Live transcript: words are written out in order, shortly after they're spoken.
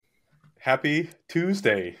Happy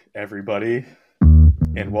Tuesday, everybody,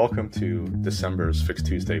 and welcome to December's Fix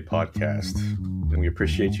Tuesday podcast. And we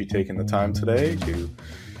appreciate you taking the time today to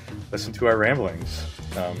listen to our ramblings.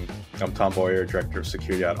 I'm Tom Boyer, Director of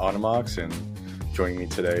Security at Automox, and joining me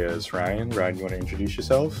today is Ryan. Ryan, you want to introduce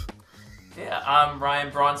yourself? Yeah, I'm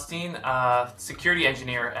Ryan Braunstein, Security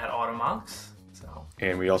Engineer at Automox.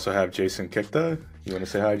 And we also have Jason Kikta. You want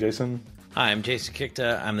to say hi, Jason? Hi, I'm Jason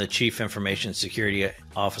Kikta. I'm the Chief Information Security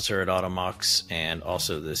Officer at Automox and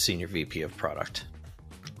also the Senior VP of Product.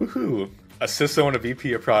 Woohoo! A CISO and a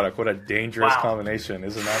VP of Product. What a dangerous combination,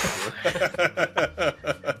 isn't that?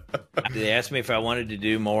 They asked me if I wanted to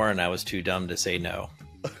do more, and I was too dumb to say no.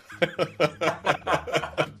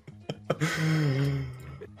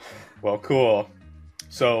 Well, cool.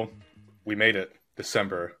 So we made it.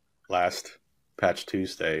 December, last Patch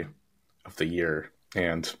Tuesday of the year.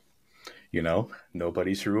 And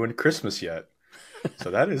nobody's ruined Christmas yet.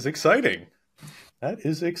 So that is exciting. That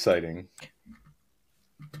is exciting.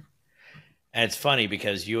 And it's funny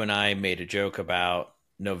because you and I made a joke about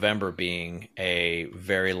November being a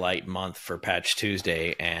very light month for Patch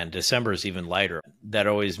Tuesday, and December is even lighter. That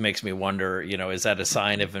always makes me wonder, is that a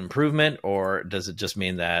sign of improvement, or does it just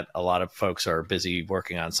mean that a lot of folks are busy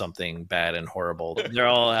working on something bad and horrible? They're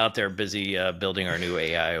all out there busy building our new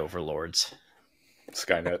AI overlords.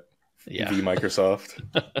 Skynet. Yeah. The Microsoft.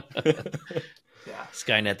 Yeah.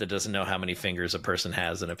 Skynet that doesn't know how many fingers a person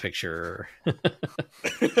has in a picture.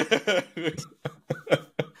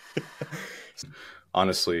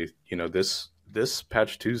 Honestly, this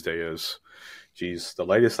Patch Tuesday is, the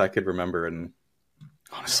lightest I could remember in,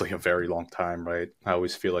 honestly, a very long time, right? I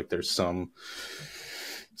always feel like there's some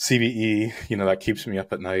CVE, that keeps me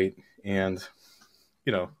up at night. And,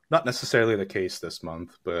 not necessarily the case this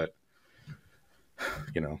month, but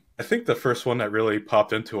I think the first one that really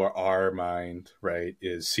popped into our mind, right,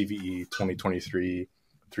 is CVE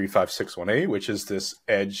 2023-35618, which is this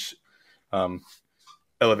edge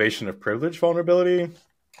elevation of privilege vulnerability.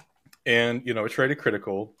 And, it's rated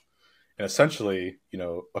critical. And essentially,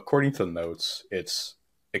 according to the notes, it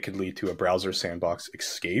could lead to a browser sandbox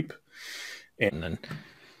escape.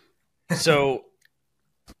 So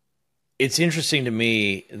it's interesting to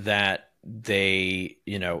me that they,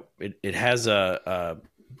 it has a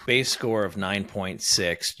base score of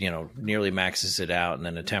 9.6, nearly maxes it out, and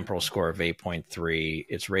then a temporal score of 8.3.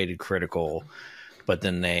 It's rated critical, but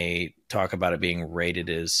then they talk about it being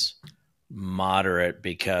rated as moderate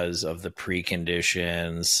because of the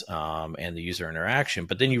preconditions and the user interaction.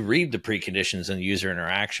 But then you read the preconditions and the user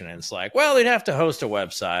interaction, and it's like, well, they'd have to host a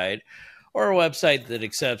website or a website that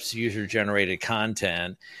accepts user-generated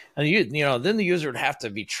content. And, then the user would have to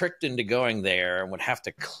be tricked into going there and would have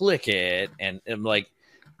to click it. And like,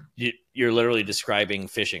 you're literally describing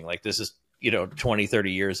phishing. Like, this is, 20,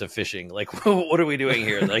 30 years of phishing. Like, what are we doing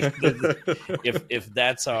here? Like, if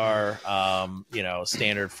that's our,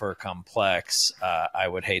 standard for complex, I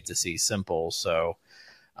would hate to see simple. So,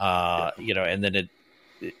 and then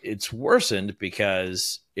it's worsened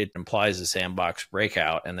because it implies a sandbox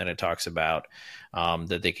breakout, and then it talks about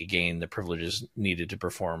that they could gain the privileges needed to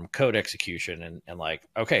perform code execution, and like,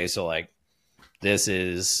 okay, so like this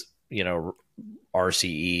is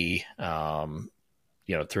RCE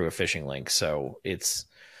through a phishing link. So it's,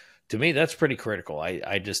 to me, that's pretty critical.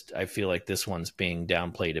 I feel like this one's being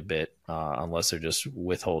downplayed a bit unless they're just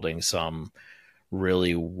withholding some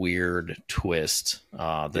really weird twist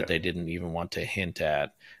that they didn't even want to hint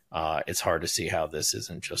at. It's hard to see how this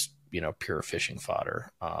isn't just, pure phishing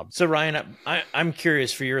fodder. So Ryan, I'm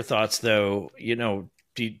curious for your thoughts though. Do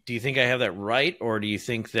you think I have that right? Or do you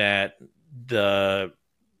think that the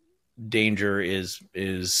danger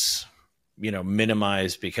is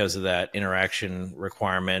minimized because of that interaction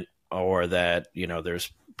requirement, or that,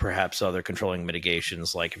 there's perhaps other controlling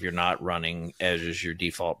mitigations, like if you're not running Edge as your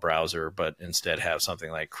default browser, but instead have something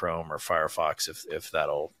like Chrome or Firefox, if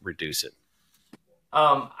that'll reduce it?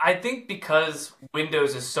 I think because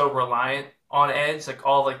Windows is so reliant on Edge, like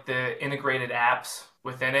all like the integrated apps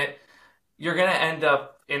within it, you're going to end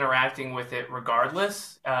up interacting with it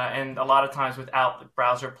regardless. And a lot of times without the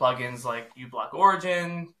browser plugins like uBlock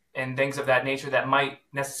Origin and things of that nature that might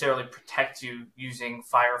necessarily protect you using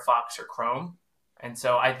Firefox or Chrome. And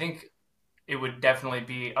so I think it would definitely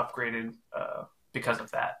be upgraded because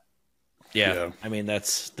of that. Yeah. I mean,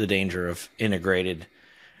 that's the danger of integrated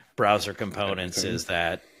browser components, is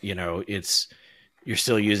that, you're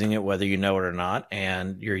still using it whether you know it or not,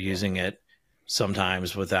 and you're using it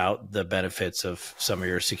sometimes without the benefits of some of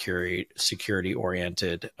your security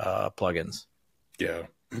oriented plugins. Yeah.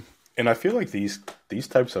 And I feel like these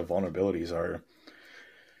types of vulnerabilities are,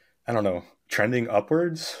 I don't know, trending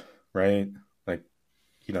upwards right? Like,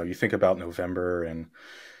 you think about November and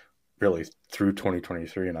really through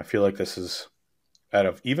 2023, and I feel like this is out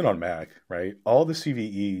of even on Mac, right? All the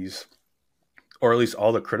CVEs, or at least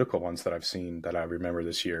all the critical ones that I've seen that I remember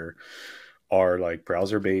this year, are like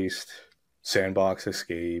browser based, sandbox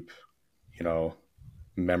escape, you know,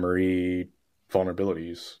 memory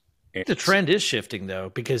vulnerabilities. And The trend is shifting though,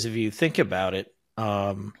 because if you think about it,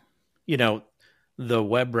 you know, the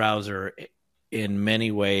web browser in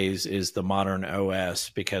many ways is the modern OS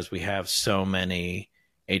because we have so many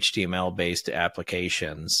HTML based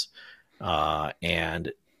applications,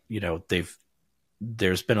 and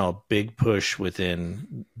there's been a big push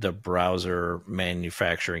within the browser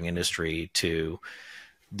manufacturing industry to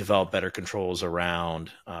develop better controls around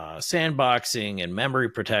sandboxing and memory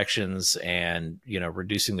protections, and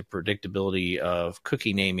reducing the predictability of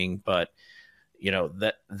cookie naming. But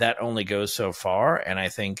that only goes so far, and I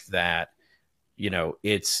think that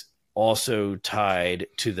it's also tied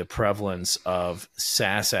to the prevalence of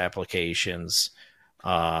SaaS applications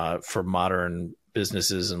for modern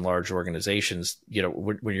businesses and large organizations.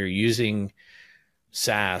 When you're using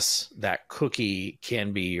SaaS, that cookie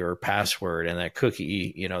can be your password, and that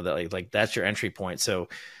cookie, that like that's your entry point. So,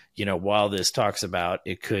 while this talks about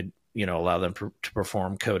it could, allow them to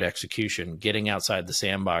perform code execution, getting outside the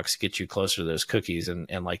sandbox gets you closer to those cookies,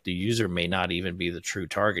 and like the user may not even be the true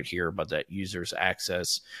target here, but that user's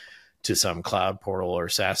access to some cloud portal or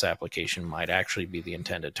SaaS application might actually be the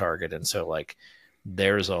intended target. And so like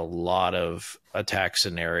there's a lot of attack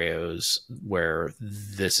scenarios where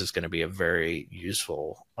this is going to be a very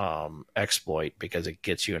useful exploit, because it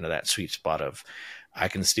gets you into that sweet spot of I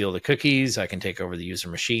can steal the cookies, I can take over the user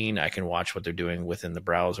machine, I can watch what they're doing within the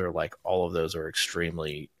browser. Like all of those are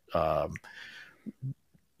extremely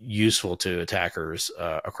useful to attackers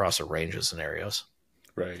across a range of scenarios.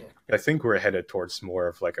 right, I think we're headed towards more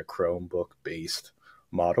of like a Chromebook based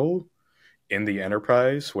model in the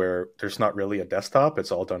enterprise where there's not really a desktop,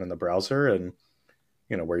 it's all done in the browser. And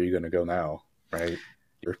where are you going to go now, right?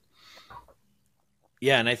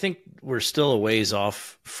 Yeah, and I think we're still a ways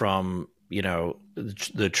off from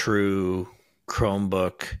the true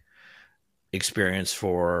Chromebook experience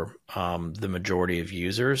for the majority of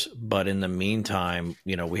users. But in the meantime,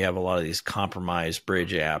 we have a lot of these compromised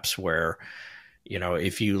bridge apps where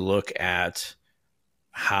if you look at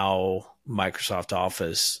how Microsoft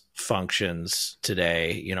Office functions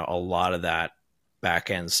today, a lot of that back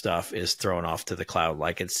end stuff is thrown off to the cloud.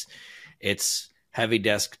 Like it's heavy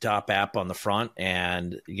desktop app on the front,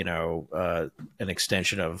 and an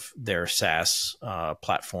extension of their SaaS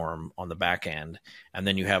platform on the back end. And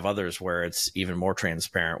then you have others where it's even more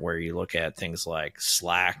transparent, where you look at things like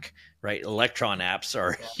Slack, right? Electron apps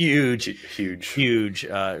are huge.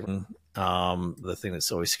 The thing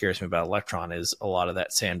that's always scares me about Electron is a lot of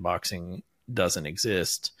that sandboxing doesn't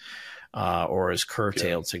exist or is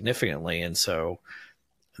curtailed significantly. And so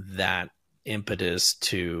that impetus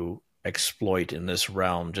to exploit in this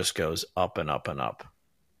realm just goes up and up and up.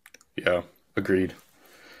 Yeah, agreed.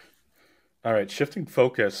 All right, shifting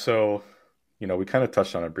focus. So, we kind of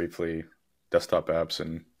touched on it briefly, desktop apps,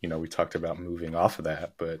 and, we talked about moving off of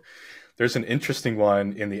that. But there's an interesting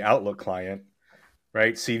one in the Outlook client,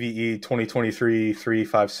 right? CVE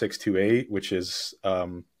 2023-35628, which is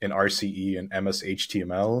in RCE and MS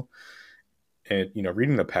HTML. And,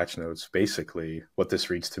 reading the patch notes, basically what this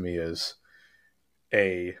reads to me is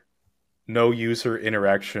a no user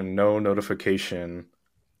interaction, no notification,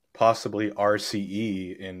 possibly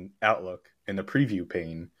RCE in Outlook in the preview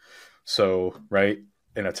pane. So, right,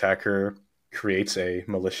 an attacker creates a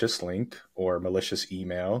malicious link or malicious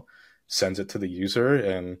email, sends it to the user,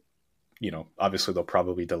 and obviously they'll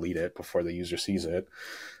probably delete it before the user sees it.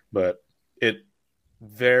 But it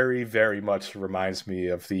very, very much reminds me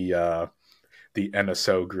of the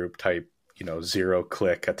NSO group type, zero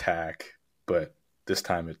click attack. But this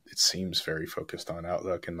time it seems very focused on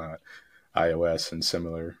Outlook and not iOS and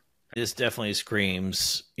similar. This definitely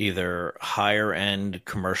screams either higher end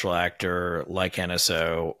commercial actor like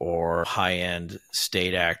NSO or high end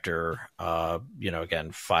state actor.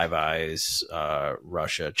 Again, Five Eyes,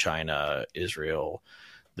 Russia, China, Israel.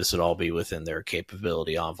 This would all be within their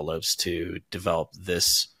capability envelopes to develop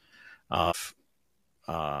this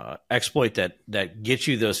exploit that gets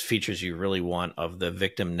you those features you really want. Of the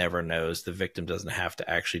victim never knows, the victim doesn't have to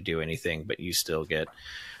actually do anything, but you still get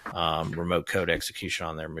remote code execution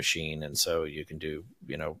on their machine, and so you can do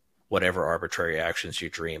whatever arbitrary actions you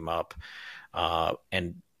dream up,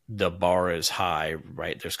 and the bar is high,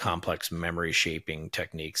 right? There's complex memory shaping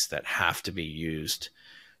techniques that have to be used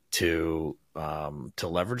to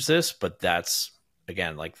leverage this, but that's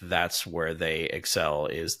again, like that's where they excel,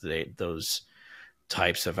 is those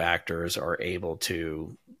types of actors are able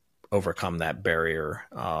to overcome that barrier.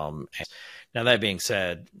 Now that being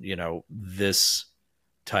said, this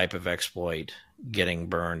type of exploit getting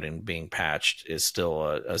burned and being patched is still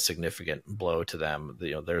a significant blow to them.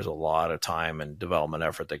 There's a lot of time and development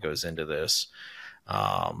effort that goes into this.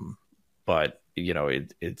 But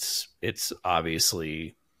it's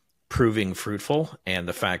obviously proving fruitful, and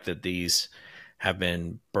the fact that these have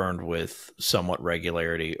been burned with somewhat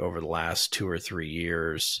regularity over the last 2 or 3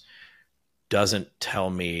 years doesn't tell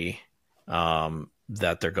me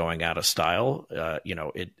that they're going out of style.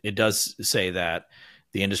 It does say that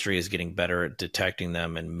the industry is getting better at detecting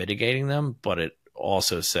them and mitigating them, but it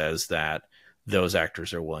also says that those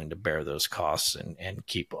actors are willing to bear those costs and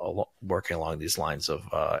keep working along these lines of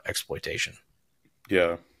exploitation.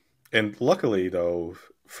 Yeah. And luckily, though,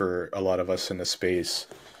 for a lot of us in the space,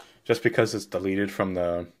 just because it's deleted from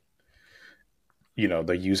the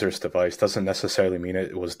user's device doesn't necessarily mean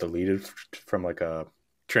it was deleted from like a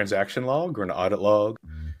transaction log or an audit log.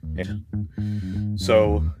 And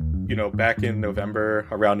so, back in November,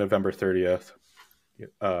 around November 30th,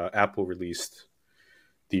 Apple released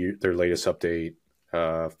their latest update,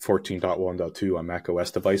 14.1.2 on Mac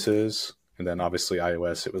OS devices. And then obviously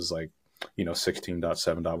iOS, it was like,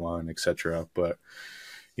 16.7.1, etc. But,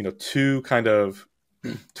 two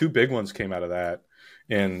big ones came out of that.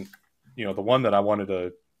 And, the one that I wanted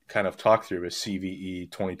to kind of talk through is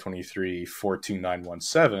CVE 2023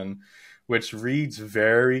 42917, which reads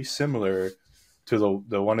very similar to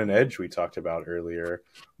the one in Edge we talked about earlier,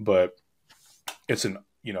 but it's an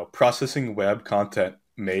processing web content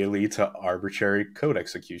may lead to arbitrary code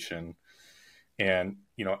execution. And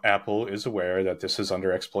Apple is aware that this is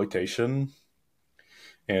under exploitation,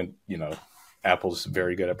 and Apple's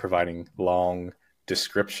very good at providing long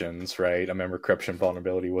descriptions, right? A memory corruption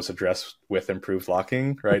vulnerability was addressed with improved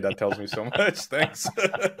locking, right? That tells me so much. Thanks.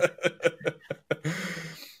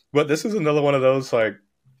 But this is another one of those, like,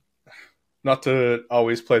 not to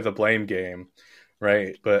always play the blame game,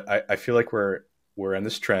 right? But I feel like we're in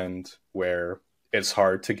this trend where it's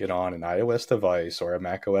hard to get on an iOS device or a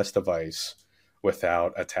Mac OS device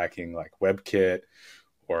without attacking like WebKit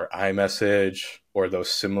or iMessage or those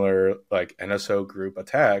similar like NSO group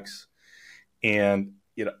attacks. And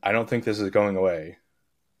I don't think this is going away.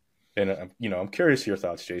 And I'm curious your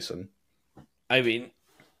thoughts, Jason. I mean,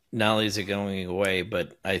 not only is it going away,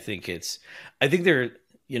 but I think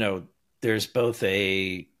there's both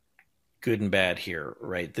a good and bad here,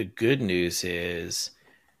 right? The good news is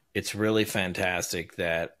it's really fantastic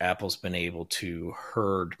that Apple's been able to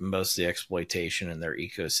herd most of the exploitation in their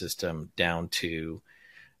ecosystem down to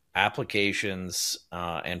applications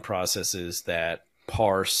and processes that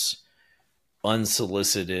parse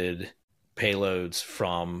unsolicited payloads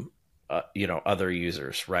from other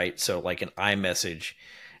users, right? So like an iMessage,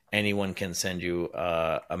 anyone can send you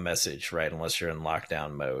a message, right? Unless you're in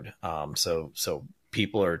lockdown mode. So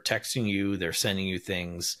people are texting you, they're sending you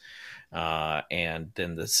things, and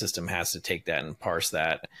then the system has to take that and parse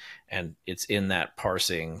that. And it's in that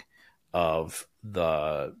parsing of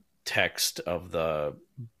the text of the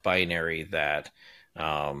binary that,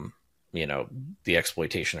 the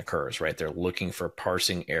exploitation occurs, right? They're looking for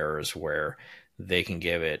parsing errors where they can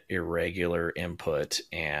give it irregular input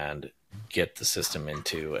and get the system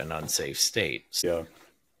into an unsafe state. Yeah.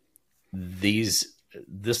 This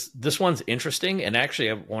one's interesting, and actually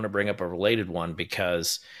I want to bring up a related one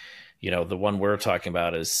because the one we're talking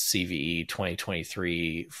about is CVE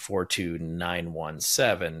 2023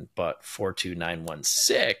 42917, but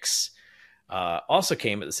 42916 also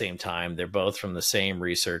came at the same time. They're both from the same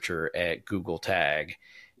researcher at Google Tag,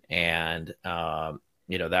 and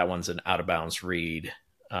that one's an out of bounds read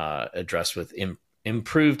addressed with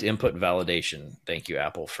improved input validation. Thank you,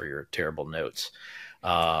 Apple, for your terrible notes.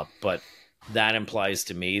 But that implies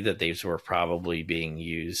to me that these were probably being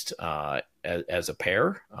used as a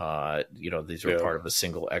pair. These were part of a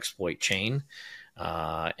single exploit chain.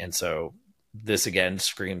 And so this again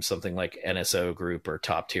screams something like NSO group or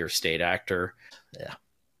top tier state actor. Yeah.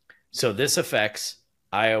 So this affects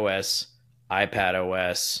iOS, iPad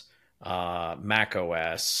OS, Mac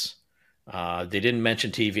OS. They didn't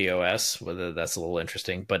mention tvOS, whether that's a little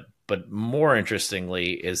interesting, but more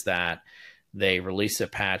interestingly is that they released a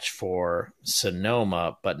patch for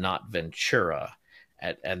Sonoma, but not Ventura.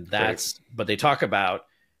 And that's, right. But they talk about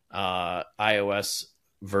iOS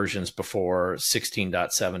versions before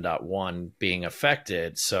 16.7.1 being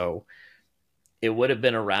affected. So it would have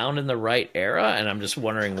been around in the right era. And I'm just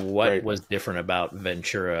wondering what was different about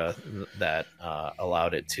Ventura that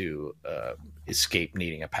allowed it to escape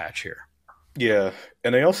needing a patch here. Yeah,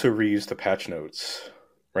 and they also reused the patch notes,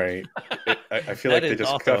 right? I feel That like they is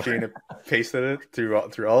just also copied and pasted it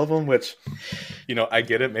through all of them, which I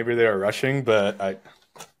get it. Maybe they were rushing, but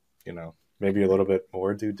maybe a little bit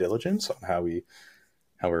more due diligence on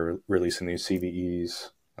how we're releasing these CVEs.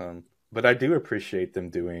 But I do appreciate them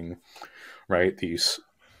doing right these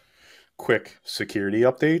quick security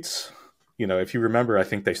updates. If you remember, I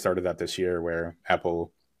think they started that this year where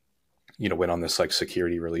Apple went on this like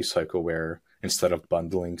security release cycle where instead of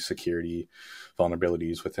bundling security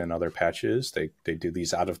vulnerabilities within other patches, they do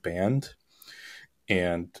these out of band.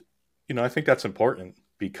 And I think that's important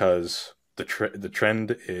because the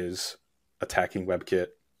trend is attacking WebKit,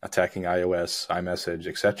 attacking iOS, iMessage,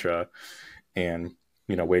 etc. And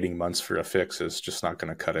waiting months for a fix is just not going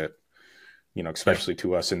to cut it. yep. Especially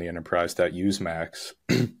to us in the enterprise that use Macs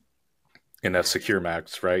and that secure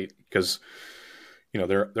Macs, right? Because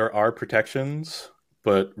there are protections,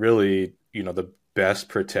 but really, the best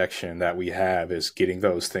protection that we have is getting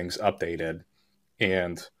those things updated.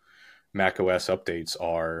 And Mac OS updates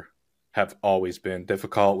have always been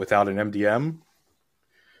difficult without an MDM,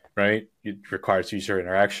 right? It requires user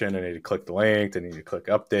interaction. They need to click the link, they need to click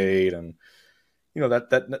update, and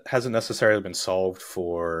that hasn't necessarily been solved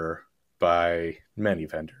for by many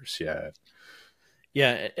vendors yet.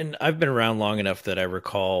 Yeah, and I've been around long enough that I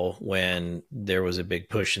recall when there was a big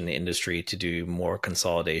push in the industry to do more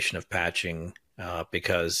consolidation of patching,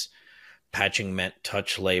 because patching meant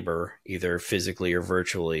touch labor, either physically or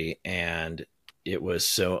virtually, and it was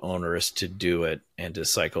so onerous to do it and to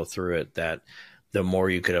cycle through it that the more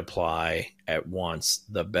you could apply at once,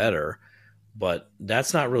 the better. But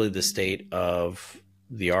that's not really the state of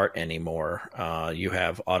the art anymore. You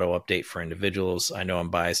have auto update for individuals. I know I'm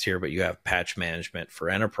biased here, but you have patch management for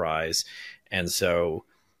enterprise. And so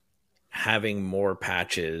having more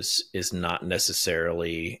patches is not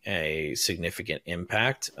necessarily a significant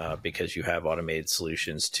impact, because you have automated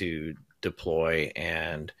solutions to deploy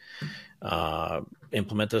and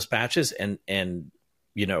implement those patches. And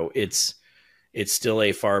it's still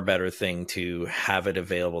a far better thing to have it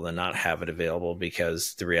available than not have it available,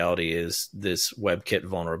 because the reality is this WebKit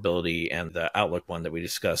vulnerability and the Outlook one that we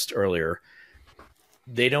discussed earlier,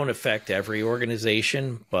 they don't affect every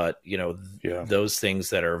organization, but Yeah. those things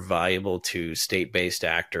that are valuable to state-based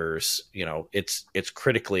actors, it's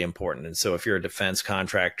critically important. And so if you're a defense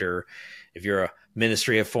contractor, if you're a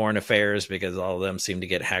Ministry of Foreign Affairs, because all of them seem to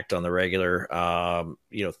get hacked on the regular,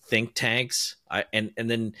 think tanks, and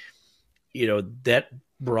then that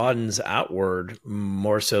broadens outward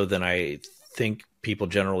more so than I think people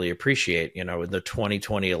generally appreciate. In the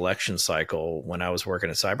 2020 election cycle, when I was working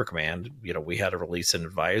at Cyber Command, we had to release an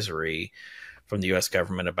advisory from the U.S.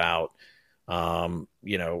 government about,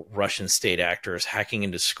 Russian state actors hacking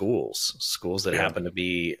into schools that happen to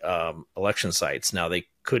be election sites. Now they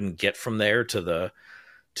couldn't get from there to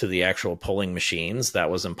the actual polling machines. That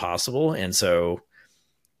was impossible. And so,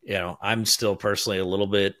 I'm still personally a little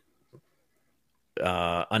bit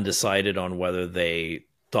undecided on whether they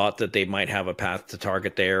thought that they might have a path to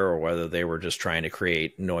target there or whether they were just trying to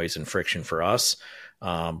create noise and friction for us.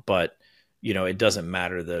 But it doesn't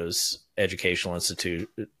matter. Those educational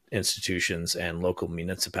institutions and local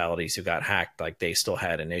municipalities who got hacked, like they still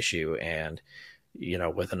had an issue. And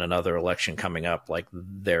within another election coming up, like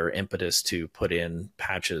their impetus to put in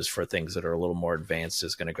patches for things that are a little more advanced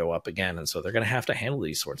is going to go up again. And so they're going to have to handle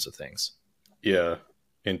these sorts of things. Yeah.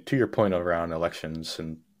 And to your point around elections,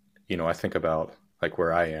 and I think about like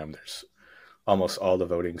where I am, there's almost all the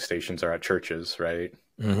voting stations are at churches, right?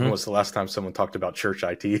 When Mm-hmm. was the last time someone talked about church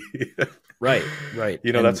IT? Right.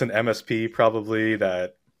 And That's an MSP probably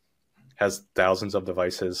that has thousands of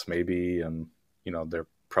devices, maybe, and they're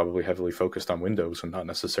probably heavily focused on Windows and not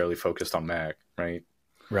necessarily focused on Mac, right?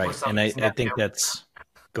 Or right. And I, somebody's I think nephew. that's,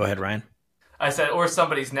 go ahead, Ryan. I said, or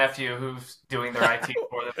somebody's nephew who's doing their IT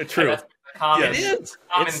for them. True. That's a common It is.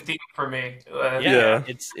 common theme for me. Yeah, Yeah.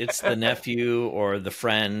 it's the nephew or the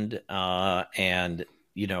friend, and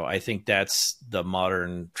I think that's the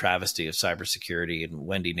modern travesty of cybersecurity. And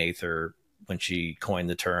Wendy Nather, when she coined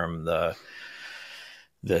the term the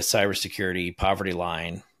cybersecurity poverty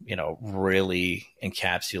line, really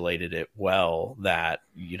encapsulated it well. That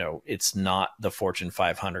it's not the Fortune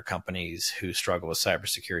 500 companies who struggle with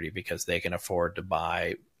cybersecurity because they can afford to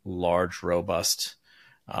buy large, robust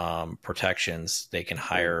protections. They can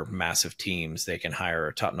hire massive teams. They can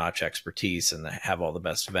hire top-notch expertise and have all the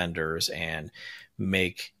best vendors and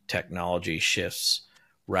make technology shifts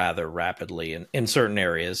rather rapidly in certain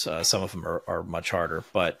areas. Some of them are much harder,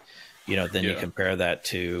 but then you compare that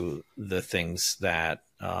to the things that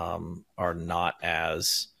are not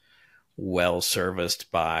as well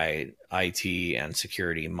serviced by IT and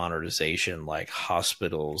security monetization, like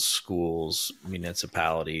hospitals, schools,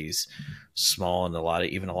 municipalities, small and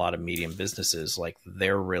even a lot of medium businesses, like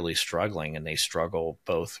they're really struggling, and they struggle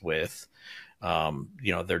both with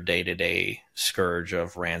their day-to-day scourge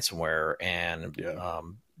of ransomware and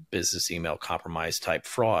business email compromise type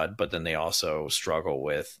fraud, but then they also struggle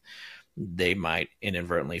with, they might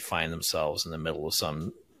inadvertently find themselves in the middle of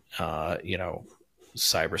some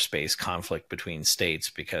cyberspace conflict between states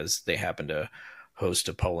because they happen to host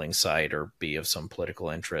a polling site or be of some political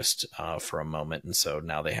interest for a moment. And so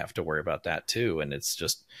now they have to worry about that too. And it's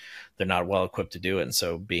just, they're not well equipped to do it. And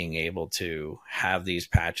so being able to have these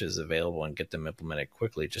patches available and get them implemented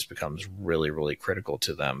quickly just becomes really, really critical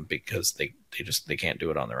to them, because they can't do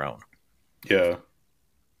it on their own. Yeah.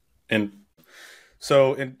 And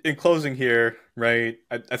so in closing here, right,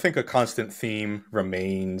 I think a constant theme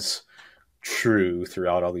remains true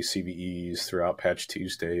throughout all these CVEs, throughout Patch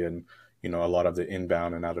Tuesday, and a lot of the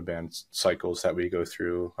inbound and out of band cycles that we go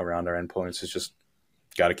through around our endpoints is just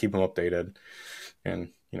got to keep them updated, and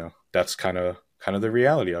that's kind of the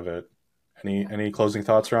reality of it. Any closing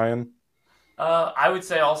thoughts, Ryan? I would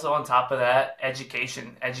say also on top of that,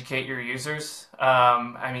 educate your users.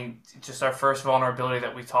 Just our first vulnerability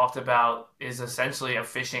that we talked about is essentially a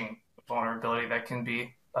phishing vulnerability that can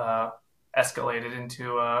be escalated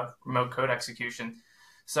into remote code execution.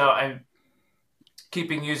 So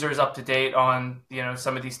keeping users up to date on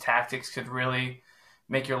some of these tactics could really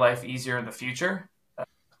make your life easier in the future,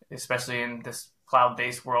 especially in this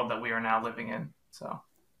cloud-based world that we are now living in. So,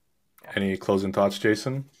 yeah. Any closing thoughts,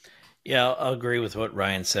 Jason? Yeah, I'll agree with what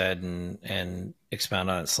Ryan said and expound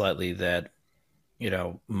on it slightly. That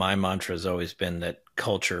my mantra has always been that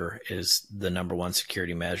culture is the number one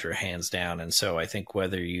security measure, hands down. And so I think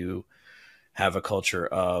whether you have a culture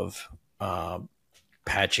of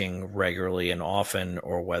patching regularly and often,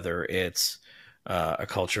 or whether it's a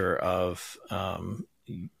culture of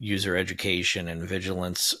user education and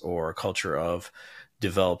vigilance, or a culture of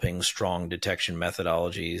developing strong detection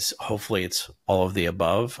methodologies, hopefully it's all of the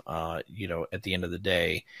above. At the end of the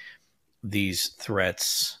day, these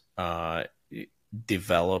threats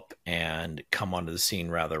develop and come onto the scene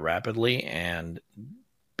rather rapidly, and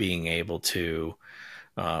being able to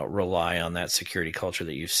rely on that security culture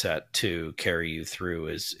that you've set to carry you through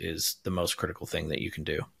is the most critical thing that you can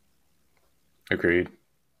do. Agreed.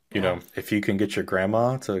 If you can get your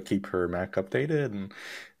grandma to keep her Mac updated, and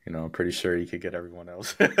I'm pretty sure you could get everyone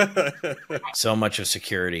else. So much of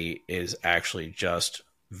security is actually just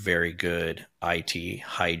very good IT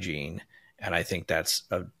hygiene, and I think that's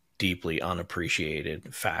a deeply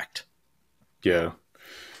unappreciated fact. Yeah.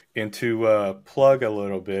 And to plug a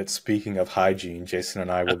little bit, speaking of hygiene, Jason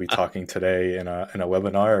and I will be talking today in a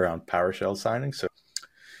webinar around PowerShell signing. So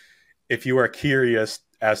if you are curious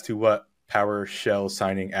as to what PowerShell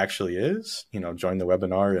signing actually is, join the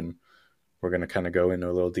webinar, and we're going to kind of go into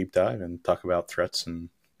a little deep dive and talk about threats and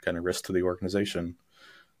kind of risk to the organization.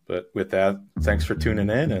 But with that, thanks for tuning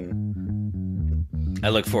in, and I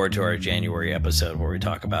look forward to our January episode where we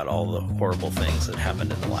talk about all the horrible things that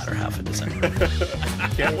happened in the latter half of December.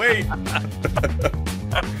 Can't wait.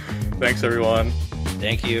 Thanks, everyone.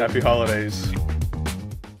 Thank you. Happy holidays.